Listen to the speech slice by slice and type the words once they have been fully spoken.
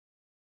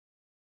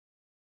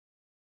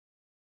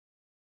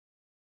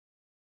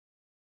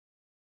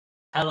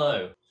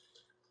Hello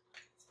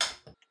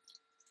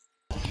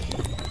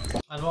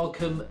and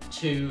welcome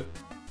to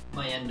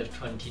my end of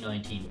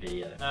 2019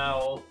 video.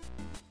 Now,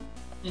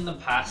 in the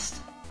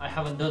past I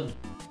haven't done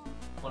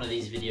one of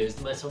these videos.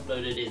 The most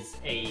uploaded is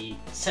a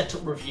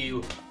setup review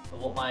of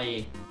what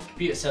my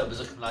computer setup was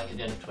looking like at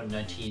the end of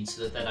 2019,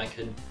 so that then I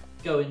can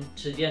go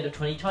into the end of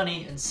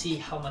 2020 and see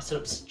how my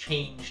setup's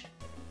changed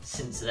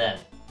since then.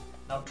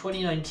 Now,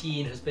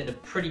 2019 has been a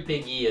pretty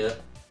big year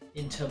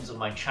in terms of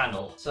my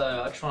channel,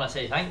 so I just want to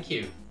say thank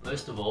you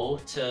most of all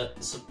to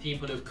some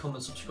people who've come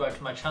and subscribed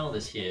to my channel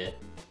this year.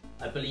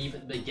 I believe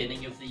at the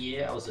beginning of the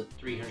year I was at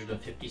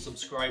 350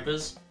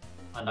 subscribers,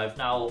 and I've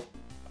now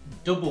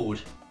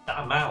doubled that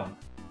amount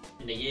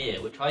in a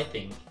year, which I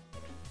think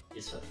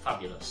is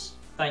fabulous.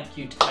 Thank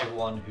you to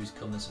everyone who's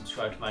come and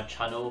subscribed to my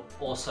channel.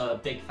 Also a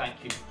big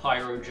thank you to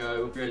Pyro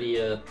Joe,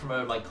 really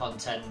promoted my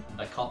content,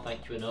 and I can't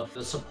thank you enough.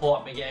 The support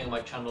I've been getting on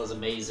my channel is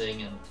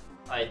amazing, and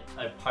I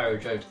have Pyro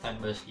Joe to thank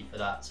mostly for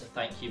that, so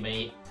thank you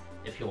mate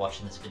if you're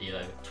watching this video.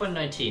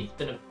 2019,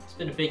 it's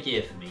been a big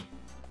year for me,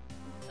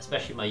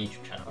 especially my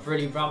YouTube channel. I've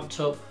really ramped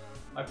up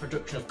my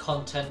production of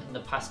content in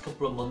the past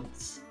couple of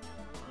months,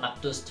 and that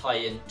does tie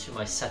into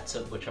my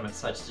setup, which I'm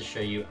excited to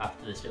show you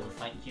after this little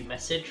thank you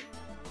message.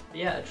 But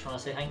yeah, I just want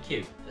to say thank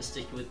you for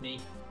sticking with me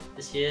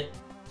this year.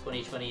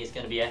 2020 is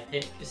going to be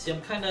epic. You see,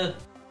 I'm kind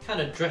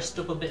of dressed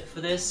up a bit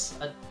for this.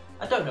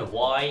 I don't know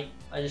why.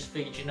 I just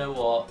figured, you know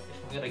what,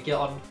 if I'm going to get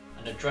on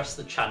and address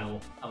the channel,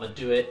 I'm gonna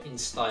do it in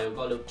style.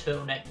 Got a little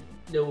turtleneck,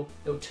 little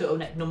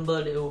turtleneck number,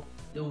 little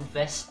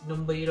vest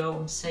number, you know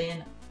what I'm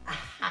saying?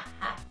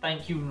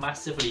 Thank you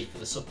massively for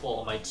the support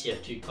on my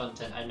TF2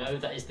 content. I know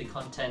that is the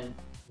content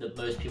that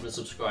most people are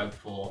subscribed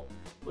for,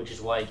 which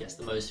is why it gets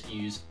the most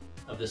views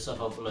of the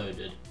stuff I've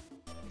uploaded,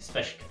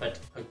 especially compared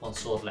to Pokemon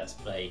Sword Let's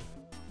Play.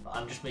 But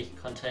I'm just making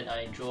content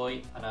I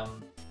enjoy, and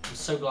I'm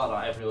so glad that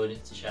I have an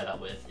audience to share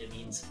that with. It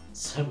means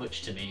so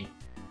much to me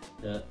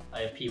that I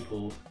have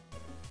people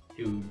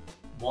who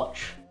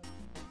watch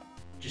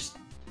just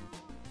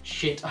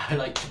shit I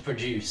like to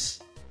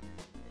produce.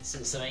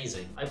 It's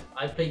amazing.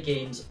 I play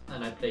games,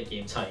 and I play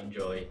games I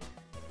enjoy,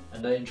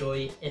 and I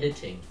enjoy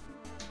editing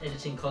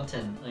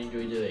content I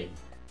enjoy doing,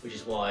 which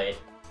is why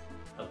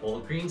I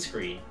bought a green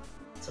screen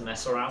to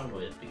mess around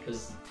with,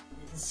 because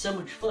it's so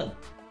much fun.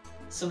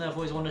 It's something I've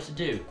always wanted to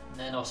do, and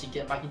then obviously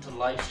get back into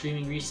live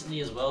streaming recently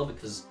as well,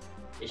 because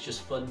it's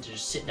just fun to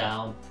just sit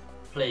down,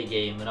 play a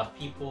game, and have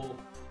people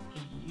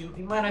you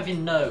might not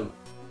even know.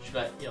 Just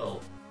like, yo,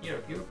 you're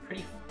a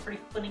pretty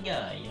funny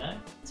guy, you know?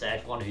 To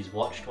everyone who's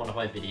watched one of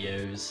my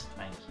videos,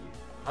 thank you.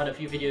 I've had a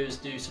few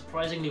videos do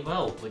surprisingly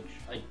well, which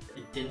I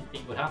didn't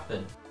think would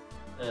happen.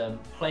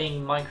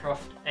 Playing Minecraft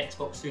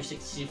Xbox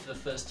 360 for the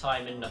first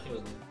time in, I think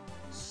it was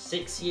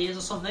 6 years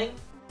or something.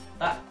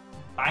 That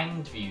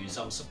banged views.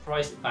 I'm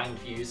surprised it banged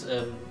views.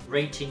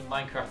 Rating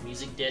Minecraft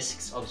music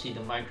discs. Obviously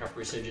the Minecraft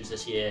resurgence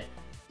this year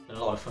has been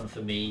a lot of fun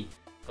for me.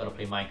 Got to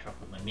play Minecraft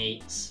with my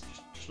mates.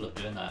 Just love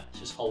doing that. It's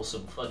just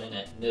wholesome fun, in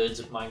it.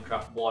 Nerds of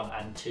Minecraft 1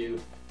 and 2.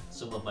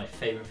 Some of my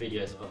favourite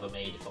videos I've ever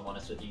made, if I'm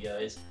honest with you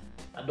guys.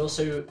 And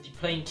also the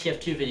playing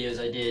TF2 videos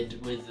I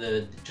did with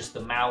just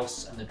the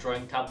mouse and the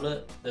drawing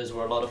tablet. Those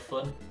were a lot of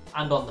fun.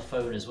 And on the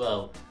phone as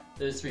well.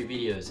 Those 3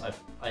 videos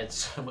I had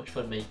so much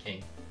fun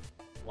making.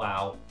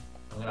 Wow.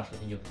 I'm going to have to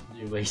think of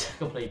new ways I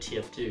can play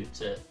TF2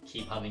 to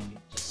keep having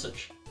just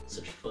such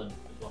fun with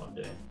what I'm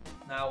doing.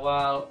 Now,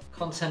 while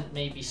content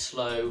may be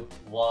slow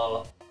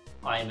while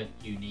I'm at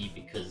uni,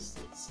 because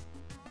it's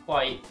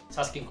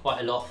asking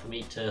quite a lot for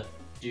me to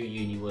do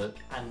uni work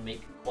and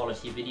make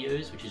quality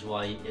videos, which is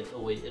why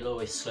it'll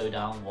always slow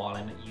down while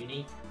I'm at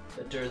uni.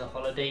 But during the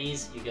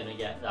holidays, you're gonna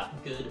get that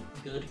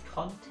good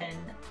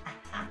content,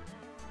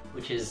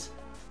 which is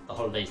the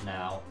holidays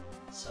now.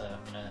 So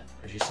I'm gonna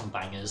produce some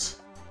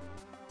bangers.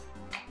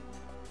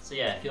 So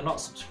yeah, if you're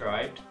not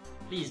subscribed,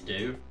 please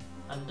do.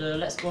 And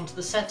let's go on to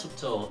the setup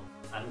tour.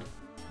 And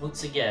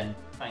once again,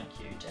 thank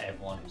you to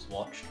everyone who's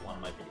watched one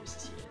of my videos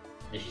this year.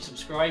 And if you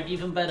subscribed,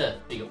 even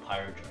better, big up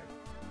Pyro Joe.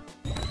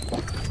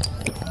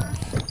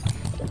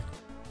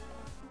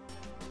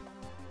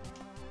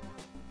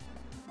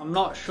 I'm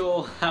not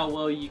sure how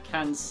well you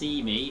can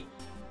see me,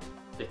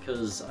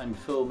 because I'm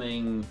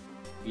filming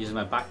using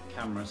my back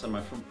camera instead of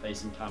my front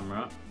facing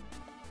camera.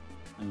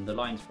 And the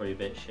line's probably a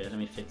bit shit, let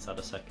me fix that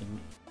a second.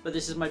 But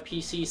this is my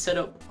PC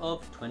setup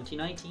of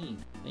 2019.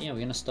 But yeah, we're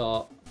gonna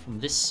start from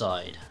this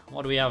side.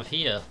 What do we have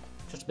here?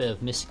 Just a bit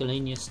of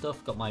miscellaneous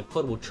stuff. Got my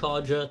portable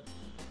charger,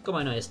 got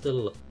my nice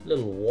little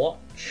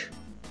watch,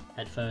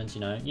 headphones,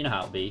 you know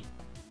how it be.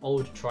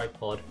 Old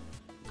tripod.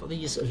 Got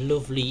these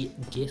lovely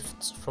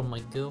gifts from my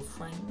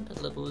girlfriend,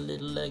 a little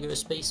Lego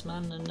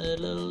spaceman and a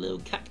little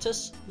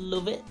cactus.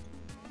 Love it.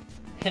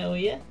 Hell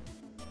yeah.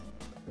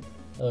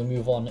 I'll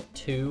move on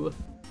to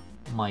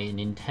my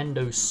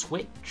Nintendo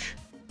Switch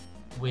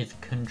with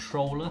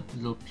controller,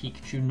 little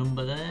Pikachu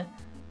number there,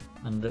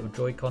 and a little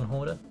Joy-Con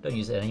holder. Don't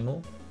use it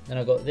anymore. Then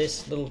I got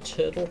this little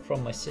turtle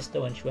from my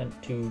sister when she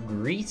went to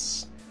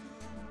Greece.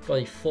 Got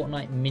a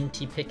Fortnite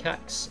Minty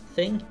pickaxe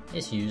thing.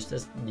 It's used,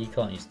 you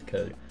can't use the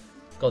code.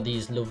 got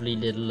these lovely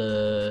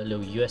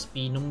little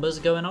USB numbers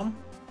going on.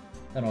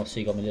 And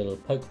also you got my little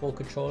Pokeball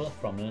controller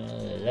from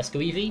Let's Go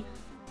Eevee.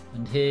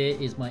 And here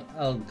is my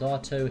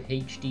Elgato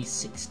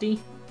HD60.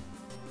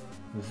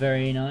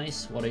 Very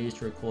nice, what I use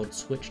to record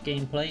Switch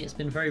gameplay. It's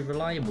been very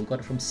reliable, got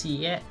it from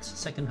CEX,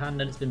 second hand,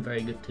 and it's been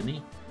very good to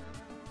me.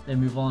 Then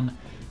move on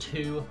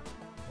to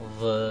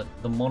the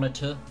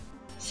monitor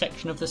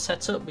section of the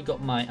setup. We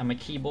got my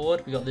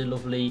keyboard, we got the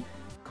lovely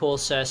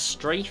Corsair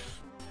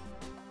Strafe,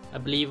 I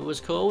believe it was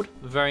called,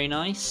 very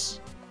nice.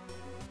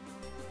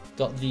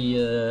 Got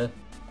the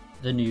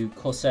new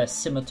Corsair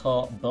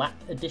Scimitar Black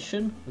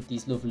Edition with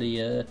these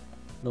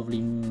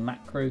lovely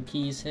macro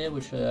keys here,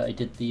 which I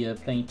did the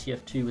playing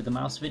TF2 with the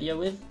mouse video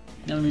with.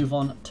 Now we move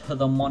on to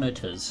the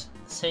monitors.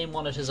 Same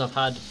monitors I've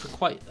had for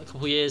quite a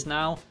couple of years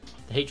now.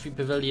 The HP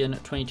Pavilion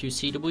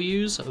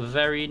 22CWs,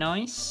 very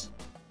nice.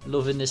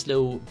 Loving this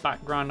little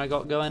background I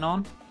got going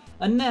on.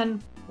 And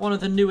then one of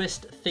the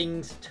newest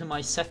things to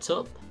my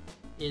setup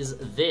is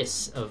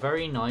this, a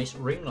very nice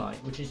ring light,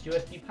 which is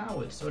USB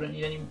powered, so I don't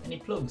need any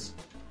plugs.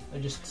 I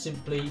just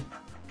simply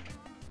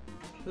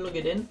plug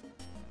it in,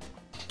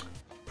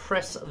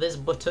 press this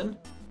button,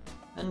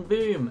 and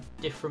boom,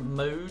 different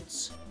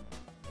modes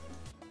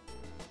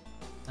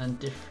and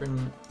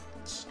different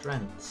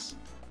strengths.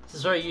 This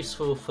is very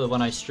useful for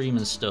when I stream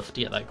and stuff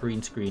to get that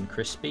green screen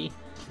crispy.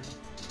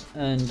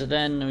 And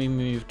then we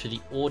move to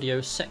the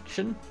audio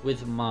section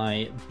with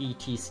my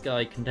BT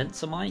Sky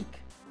condenser mic.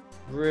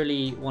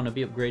 Really want to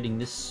be upgrading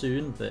this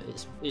soon, but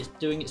it's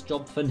doing its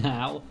job for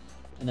now.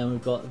 And then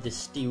we've got the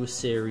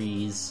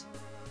SteelSeries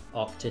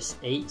Arctis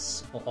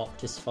 8s or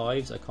Arctis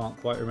 5s, I can't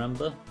quite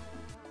remember.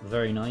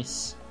 Very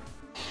nice.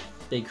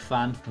 Big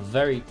fan.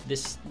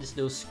 This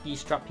little ski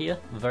strap here,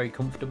 very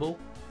comfortable.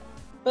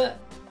 But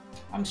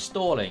I'm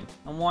stalling.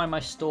 And why am I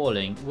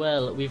stalling?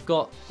 Well, we've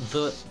got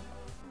the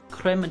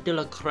creme de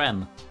la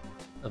creme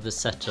of the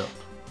setup.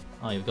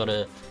 Oh, you've got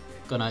a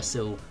nice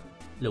little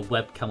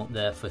webcam up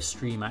there for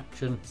stream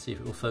action. See if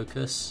it will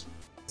focus.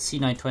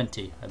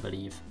 C920, I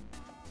believe.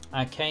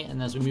 Okay,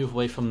 and as we move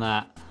away from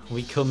that,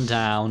 we come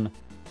down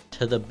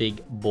to the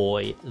big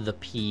boy, the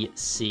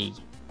PC.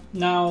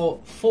 Now,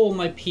 for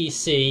my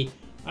PC,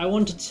 I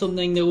wanted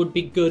something that would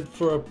be good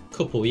for a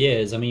couple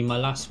years. I mean, my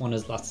last one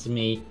has lasted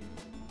me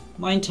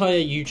my entire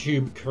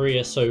YouTube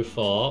career so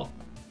far,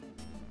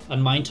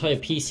 and my entire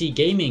PC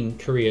gaming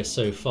career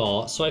so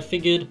far, so I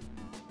figured,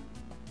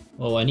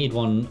 well, I need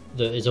one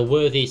that is a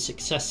worthy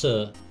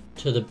successor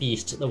to the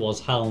beast that was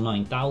HAL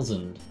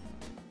 9000.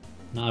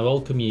 Now I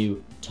welcome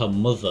you to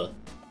Mother,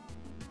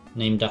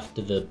 named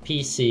after the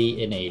PC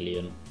in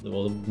Alien,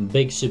 or the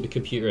big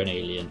supercomputer in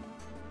Alien.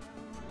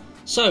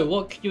 So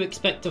what can you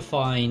expect to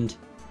find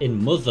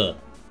in Mother?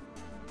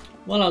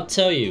 Well, I'll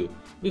tell you.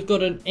 We've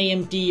got an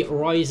AMD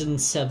Ryzen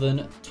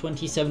 7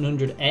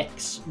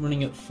 2700X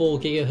running at 4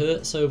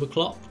 GHz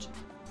overclocked.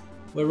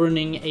 We're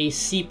running a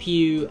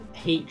CPU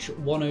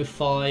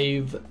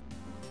H105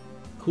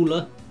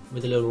 cooler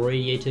with a little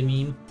radiator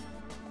meme.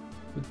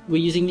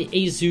 We're using the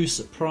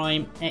Asus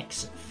Prime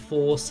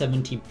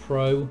X470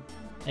 Pro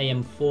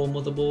AM4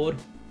 motherboard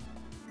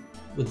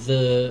with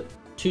the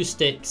 2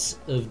 sticks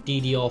of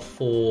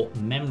DDR4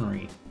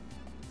 memory.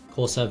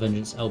 Corsair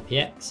Vengeance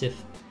LPX,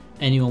 if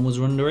anyone was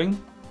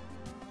wondering.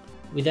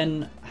 We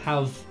then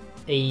have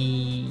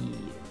a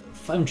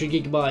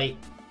 500GB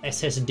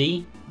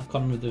SSD. I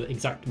can't remember the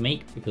exact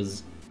make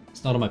because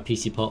it's not on my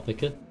PC part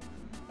picker.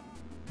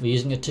 We're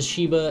using a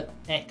Toshiba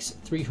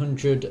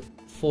X300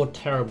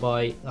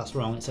 4TB, that's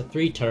wrong, it's a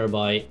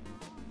 3TB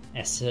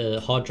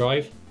hard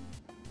drive.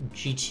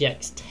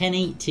 GTX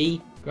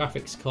 1080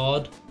 graphics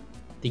card,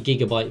 the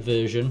gigabyte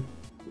version.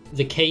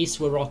 The case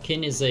we're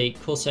rocking is a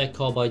Corsair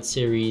Carbide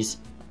Series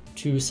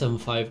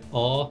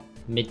 275R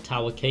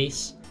mid-tower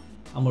case,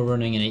 and we're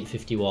running an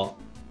 850 watt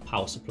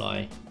power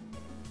supply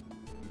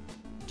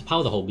to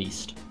power the whole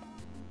beast.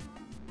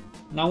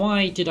 Now,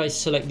 why did I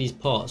select these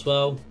parts?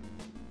 Well,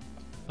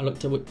 I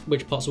looked at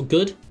which parts were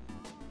good,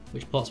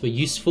 which parts were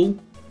useful,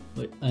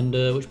 and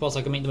which parts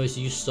I can make the most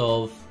use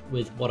of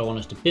with what I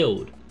wanted to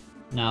build.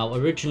 Now,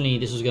 originally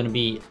this was going to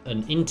be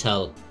an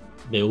Intel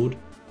build,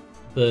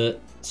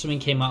 but something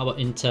came out about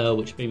Intel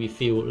which made me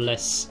feel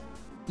less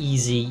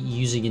easy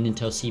using an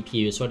Intel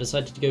CPU, so I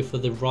decided to go for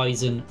the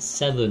Ryzen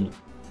 7.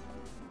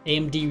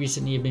 AMD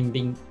recently have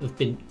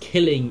been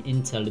killing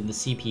Intel in the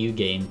CPU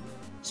game,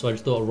 so I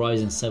just thought a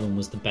Ryzen 7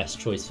 was the best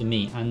choice for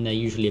me, and they're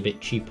usually a bit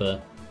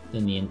cheaper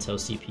than the Intel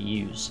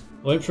CPUs.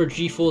 I went for a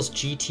GeForce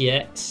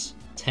GTX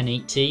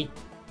 1080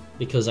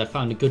 because I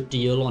found a good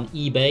deal on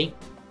eBay,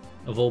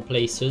 of all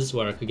places,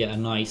 where I could get a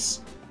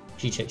nice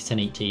GTX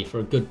 1080 for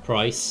a good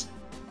price.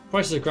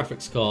 Prices of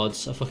graphics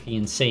cards are fucking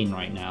insane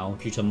right now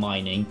due to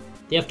mining.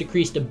 They have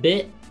decreased a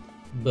bit,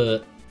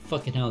 but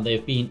fucking hell,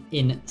 they've been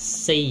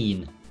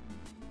insanely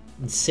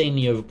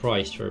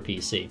overpriced for a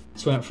PC.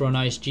 So I went for a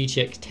nice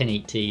GTX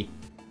 1080,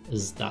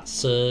 as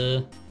it's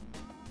a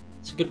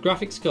good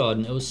graphics card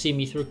and it will see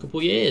me through a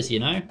couple years, you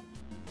know.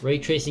 Ray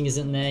tracing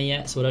isn't there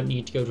yet, so I don't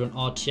need to go to an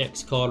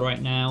RTX card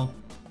right now.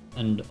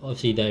 and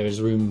obviously there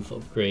is room for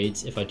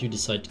upgrades if I do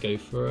decide to go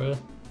for an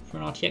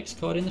RTX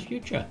card in the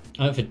future.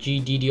 I went for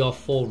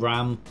GDDR4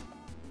 RAM,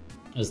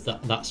 as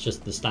that's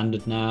just the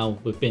standard now.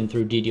 We've been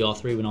through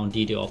DDR3, we're now on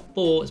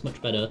DDR4, it's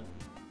much better.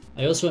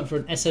 I also went for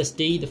an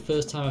SSD, the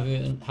first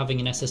time having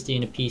an SSD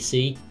in a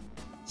PC,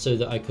 so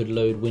that I could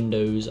load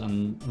Windows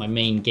and my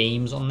main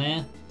games on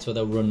there, so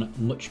they'll run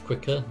much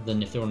quicker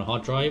than if they're on a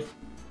hard drive.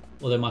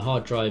 Although my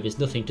hard drive is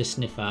nothing to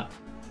sniff at,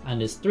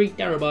 and is 3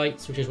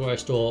 terabytes, which is where I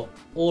store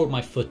all of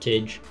my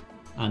footage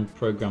and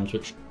programs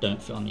which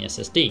don't fit on the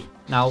SSD.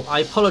 Now, I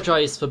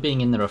apologise for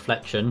being in the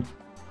reflection.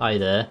 Hi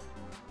there.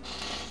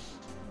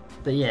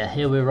 But yeah,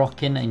 here we're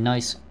rocking a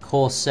nice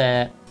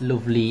Corsair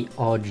lovely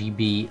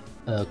RGB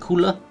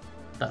cooler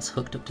that's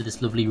hooked up to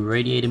this lovely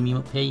radiator meme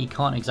up here. You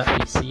can't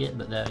exactly see it,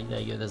 but there you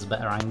go, there's a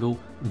better angle.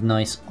 With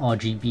nice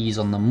RGBs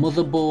on the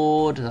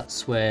motherboard.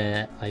 That's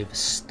where I've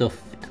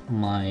stuffed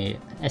my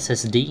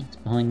SSD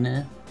behind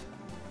there.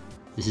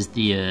 This is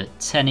the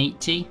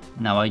 1080.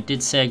 Now, I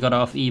did say I got it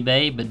off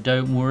eBay, but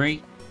don't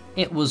worry,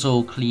 it was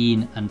all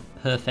clean and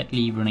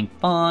perfectly running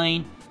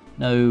fine.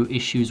 No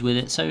issues with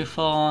it so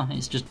far,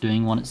 it's just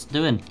doing what it's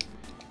doing.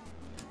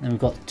 Then we've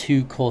got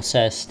 2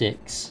 Corsair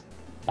sticks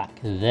back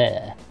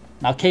there.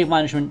 Now, cable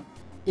management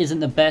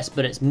isn't the best,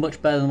 but it's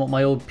much better than what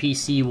my old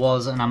PC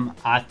was, and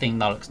I think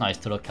that looks nice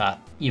to look at.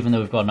 Even though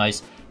we've got a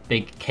nice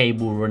big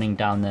cable running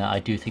down there, I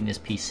do think this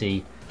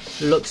PC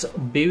looks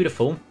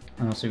beautiful.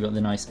 And also we've got the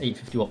nice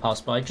 850 watt power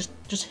supply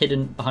just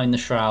hidden behind the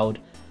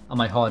shroud, and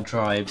my hard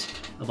drives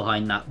are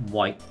behind that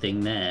white thing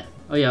there.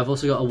 Oh yeah, I've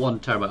also got a 1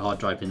 terabyte hard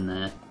drive in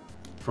there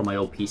from my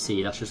old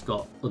PC. That's just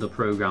got other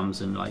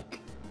programs and like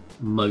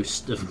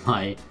most of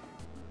my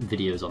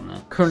videos on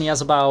there. Currently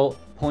has about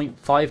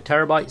 0.5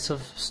 terabytes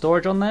of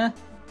storage on there.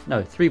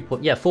 No,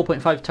 4.5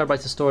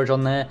 terabytes of storage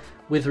on there,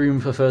 with room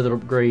for further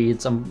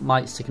upgrades. I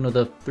might stick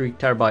another 3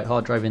 terabyte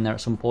hard drive in there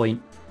at some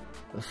point,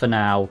 but for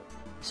now,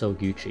 so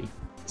Gucci.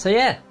 So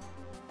yeah,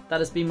 that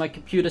has been my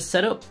computer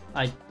setup.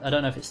 I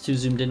don't know if it's too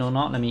zoomed in or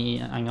not. Let me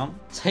hang on.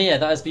 So yeah,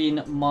 that has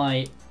been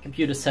my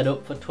computer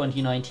setup for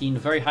 2019.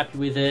 Very happy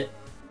with it.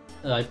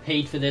 I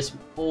paid for this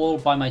all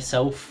by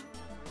myself.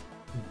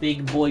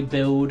 Big boy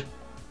build.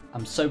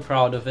 I'm so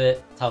proud of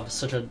it to have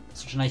such a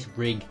nice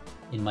rig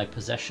in my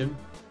possession.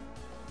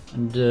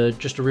 And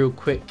just a real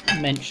quick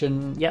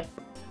mention. Yep,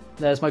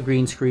 there's my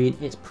green screen.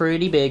 It's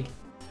pretty big.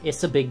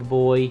 It's a big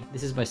boy.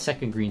 This is my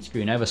second green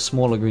screen. I have a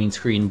smaller green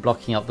screen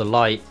blocking out the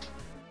light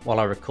while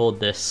I record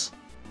this.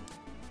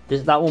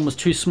 That one was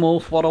too small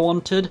for what I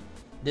wanted.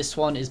 This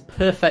one is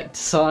perfect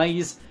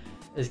size.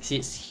 As you can see,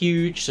 it's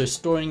huge, so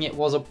storing it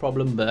was a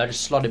problem, but I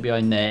just slot it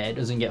behind there. It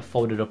doesn't get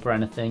folded up or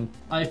anything.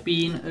 I've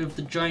been over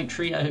the giant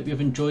tree. I hope you've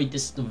enjoyed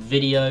this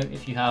video.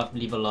 If you have,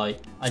 leave a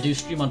like. I do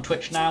stream on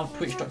Twitch now,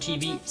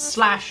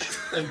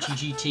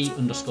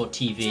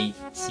 twitch.tv/OTGT_TV.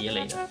 See you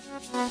later.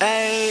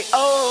 Hey,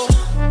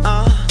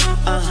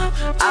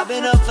 I've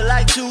been up for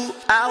like 2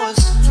 hours.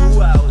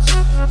 2 hours.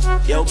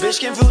 Yo, bitch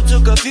came through,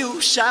 took a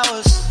few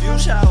showers. I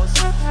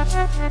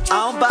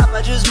don't bop,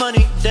 I just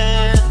money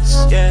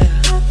dance. Yeah,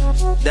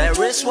 that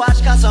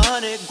wristwatch costs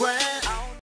 100 grand.